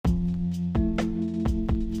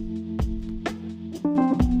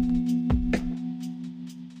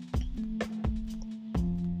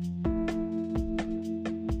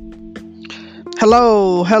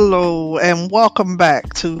Hello, and welcome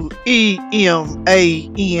back to EMAN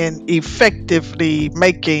Effectively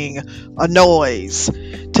Making a Noise.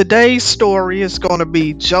 Today's story is going to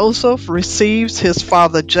be Joseph receives his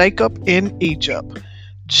father Jacob in Egypt.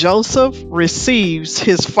 Joseph receives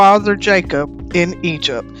his father Jacob in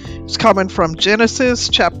Egypt. It's coming from Genesis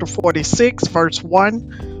chapter 46, verse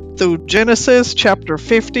 1 through Genesis chapter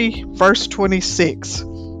 50, verse 26.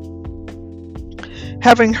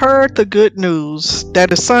 Having heard the good news that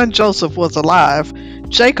his son Joseph was alive,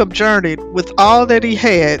 Jacob journeyed with all that he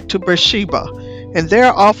had to Beersheba, and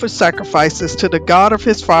there offered sacrifices to the God of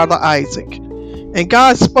his father Isaac. And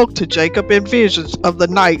God spoke to Jacob in visions of the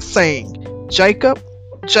night, saying, Jacob,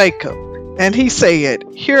 Jacob. And he said,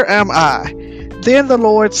 Here am I. Then the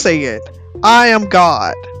Lord said, I am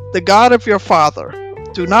God, the God of your father.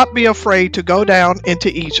 Do not be afraid to go down into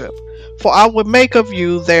Egypt, for I will make of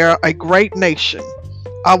you there a great nation.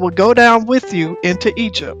 I will go down with you into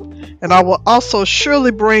Egypt, and I will also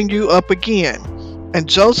surely bring you up again, and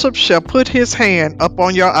Joseph shall put his hand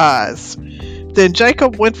upon your eyes. Then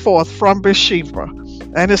Jacob went forth from Beersheba,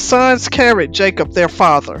 and his sons carried Jacob their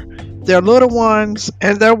father, their little ones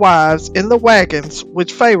and their wives in the wagons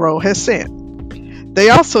which Pharaoh had sent.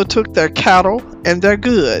 They also took their cattle and their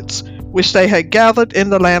goods, which they had gathered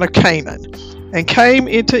in the land of Canaan, and came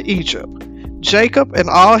into Egypt. Jacob and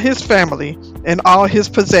all his family and all his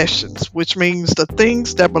possessions, which means the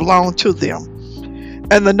things that belong to them.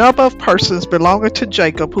 And the number of persons belonging to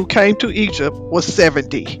Jacob who came to Egypt was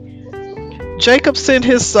 70. Jacob sent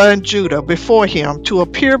his son Judah before him to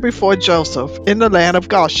appear before Joseph in the land of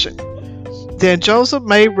Goshen. Then Joseph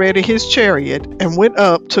made ready his chariot and went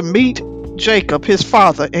up to meet Jacob his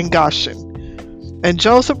father in Goshen. And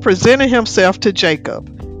Joseph presented himself to Jacob,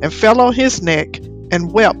 and fell on his neck,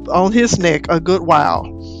 and wept on his neck a good while.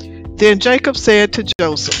 Then Jacob said to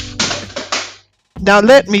Joseph, Now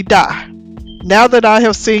let me die, now that I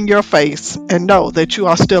have seen your face, and know that you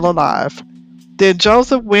are still alive. Then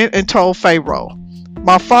Joseph went and told Pharaoh,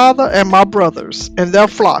 My father and my brothers, and their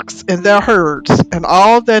flocks, and their herds, and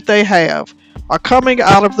all that they have, are coming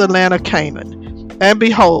out of the land of Canaan. And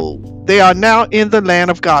behold, they are now in the land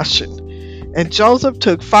of Goshen. And Joseph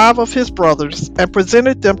took 5 of his brothers, and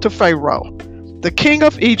presented them to Pharaoh. The king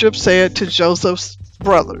of Egypt said to Joseph's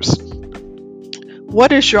brothers,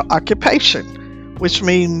 What is your occupation? Which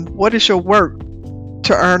means, what is your work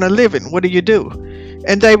to earn a living? What do you do?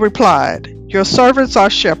 And they replied, Your servants are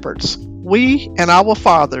shepherds, we and our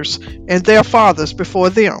fathers, and their fathers before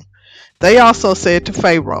them. They also said to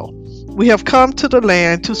Pharaoh, We have come to the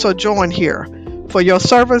land to sojourn here, for your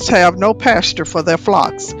servants have no pasture for their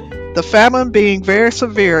flocks, the famine being very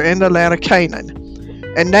severe in the land of Canaan.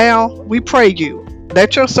 And now, we pray you,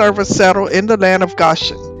 let your servants settle in the land of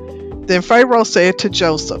Goshen. Then Pharaoh said to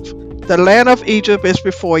Joseph, The land of Egypt is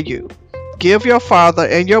before you. Give your father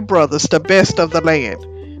and your brothers the best of the land.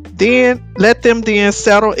 Then let them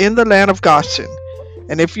settle in the land of Goshen.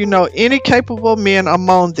 And if you know any capable men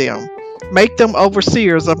among them, make them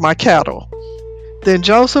overseers of my cattle. Then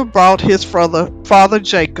Joseph brought his father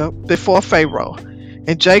Jacob before Pharaoh,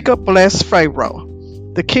 and Jacob blessed Pharaoh.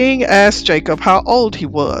 The king asked Jacob how old he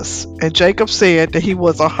was, and Jacob said that he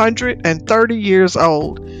was 130 years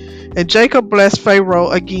old. And Jacob blessed Pharaoh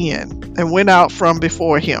again, and went out from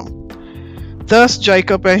before him. Thus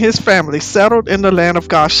Jacob and his family settled in the land of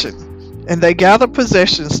Goshen, and they gathered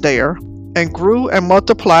possessions there, and grew and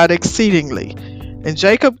multiplied exceedingly. And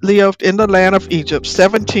Jacob lived in the land of Egypt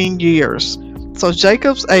 17 years. So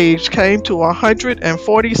Jacob's age came to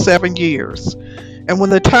 147 years. And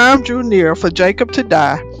when the time drew near for Jacob to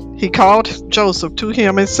die, he called Joseph to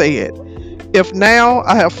him and said, If now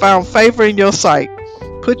I have found favor in your sight,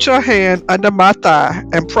 put your hand under my thigh,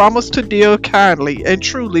 and promise to deal kindly and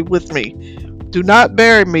truly with me. Do not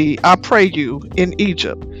bury me, I pray you, in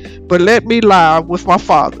Egypt, but let me lie with my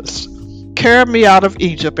fathers. Carry me out of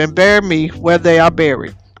Egypt, and bury me where they are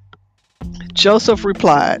buried. Joseph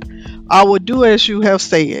replied, I will do as you have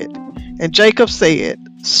said. And Jacob said,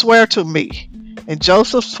 Swear to me. And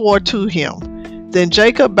Joseph swore to him. Then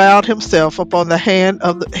Jacob bowed himself upon the head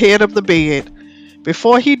of the bed.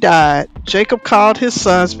 Before he died, Jacob called his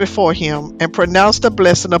sons before him, and pronounced a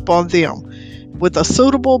blessing upon them, with a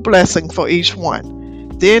suitable blessing for each one.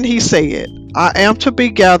 Then he said, I am to be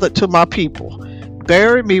gathered to my people.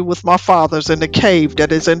 Bury me with my fathers in the cave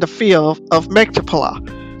that is in the field of Machpelah,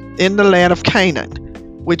 in the land of Canaan,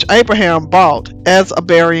 which Abraham bought as a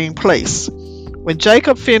burying place. When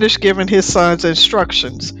Jacob finished giving his sons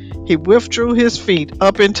instructions, he withdrew his feet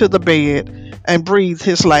up into the bed, and breathed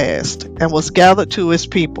his last, and was gathered to his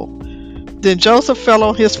people. Then Joseph fell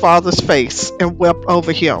on his father's face, and wept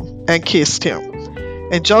over him, and kissed him.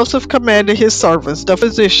 And Joseph commanded his servants, the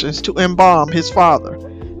physicians, to embalm his father.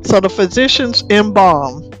 So the physicians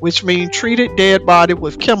embalmed, which means treated dead body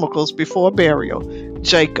with chemicals before burial,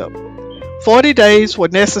 Jacob. 40 days were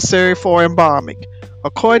necessary for embalming,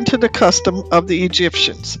 according to the custom of the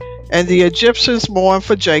Egyptians. And the Egyptians mourned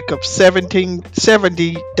for Jacob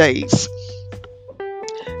 70 days.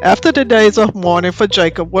 After the days of mourning for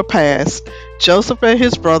Jacob were past, Joseph and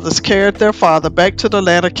his brothers carried their father back to the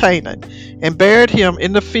land of Canaan, and buried him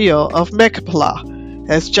in the field of Machpelah,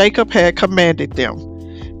 as Jacob had commanded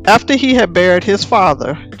them. After he had buried his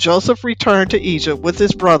father, Joseph returned to Egypt with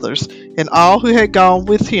his brothers and all who had gone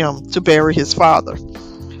with him to bury his father.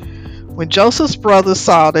 When Joseph's brothers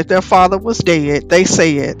saw that their father was dead, they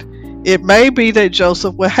said, "It may be that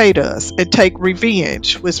Joseph will hate us and take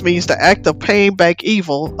revenge," which means the act of paying back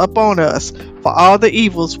evil, upon us for all the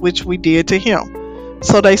evils which we did to him.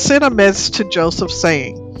 So they sent a message to Joseph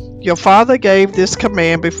saying, "Your father gave this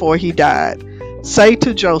command before he died. Say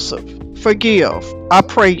to Joseph, 'Forgive, I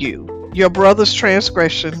pray you, your brother's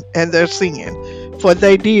transgression and their sin, for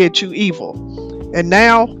they did you evil. And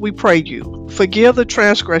now we pray you, forgive the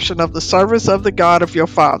transgression of the servants of the God of your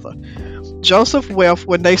father.'" Joseph wept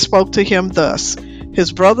when they spoke to him thus.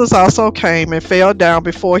 His brothers also came and fell down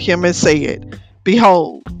before him and said,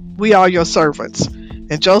 "Behold, we are your servants."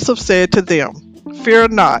 And Joseph said to them, "Fear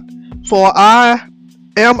not, for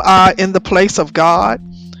am I in the place of God?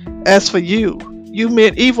 As for you, you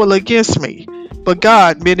meant evil against me, but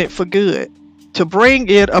God meant it for good, to bring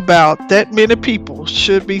it about that many people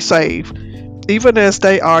should be saved, even as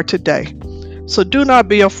they are today. So do not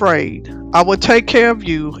be afraid. I will take care of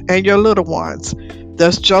you and your little ones."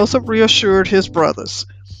 Thus Joseph reassured his brothers.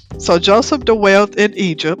 So Joseph dwelt in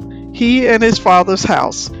Egypt, he and his father's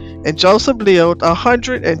house. And Joseph lived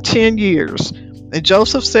 110 years. And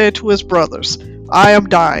Joseph said to his brothers, "I am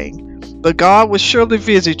dying, but God will surely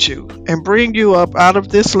visit you and bring you up out of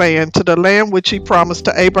this land to the land which he promised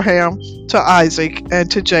to Abraham, to Isaac, and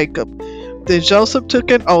to Jacob." Then Joseph took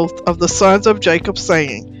an oath of the sons of Jacob,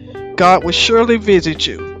 saying, "God will surely visit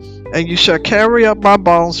you, and you shall carry up my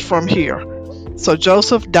bones from here." So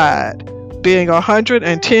Joseph died, being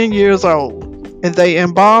 110 years old, and they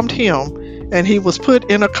embalmed him, and he was put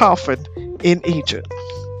in a coffin in Egypt.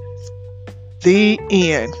 The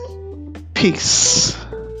end. Peace.